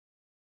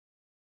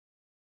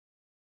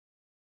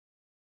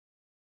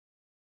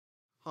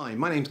Hi,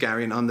 my name's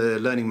Gary and I'm the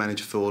Learning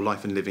Manager for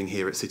Life and Living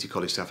here at City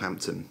College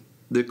Southampton.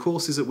 The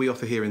courses that we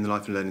offer here in the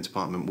Life and Learning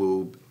department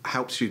will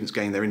help students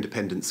gain their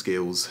independent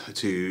skills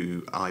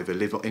to either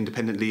live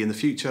independently in the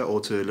future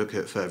or to look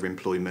at further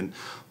employment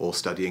or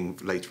studying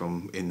later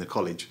on in the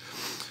college.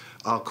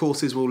 Our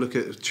courses will look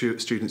at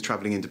students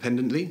travelling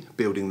independently,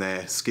 building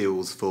their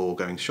skills for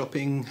going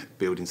shopping,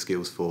 building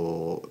skills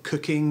for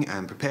cooking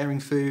and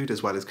preparing food,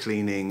 as well as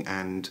cleaning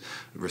and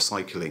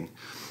recycling.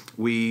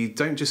 We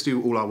don't just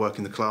do all our work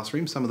in the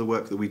classroom. Some of the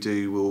work that we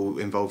do will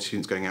involve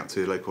students going out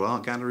to local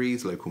art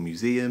galleries, local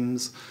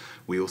museums.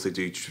 We also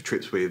do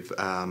trips with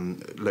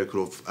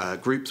local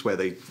groups where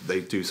they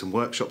do some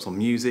workshops on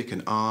music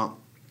and art,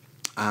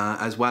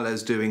 as well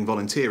as doing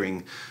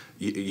volunteering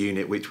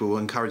unit, which will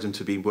encourage them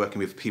to be working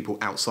with people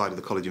outside of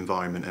the college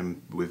environment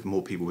and with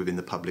more people within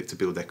the public to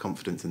build their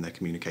confidence and their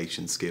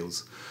communication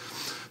skills.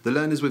 The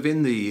learners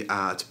within the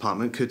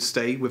department could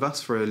stay with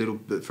us for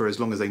as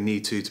long as they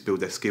need to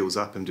build their skills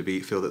up and to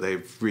feel that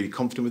they're really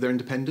confident with their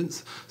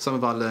independence. Some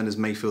of our learners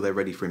may feel they're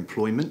ready for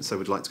employment, so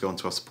we'd like to go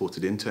onto our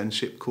supported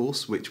internship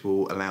course, which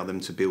will allow them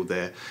to build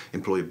their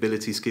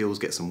employability skills,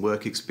 get some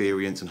work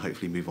experience and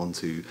hopefully move on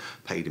to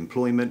paid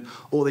employment.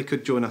 Or they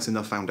could join us in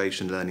our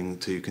foundation learning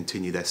to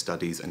continue their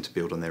studies and to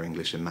build on their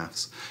English and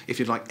maths. If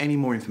you'd like any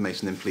more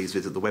information, then please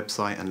visit the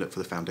website and look for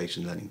the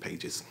foundation learning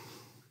pages.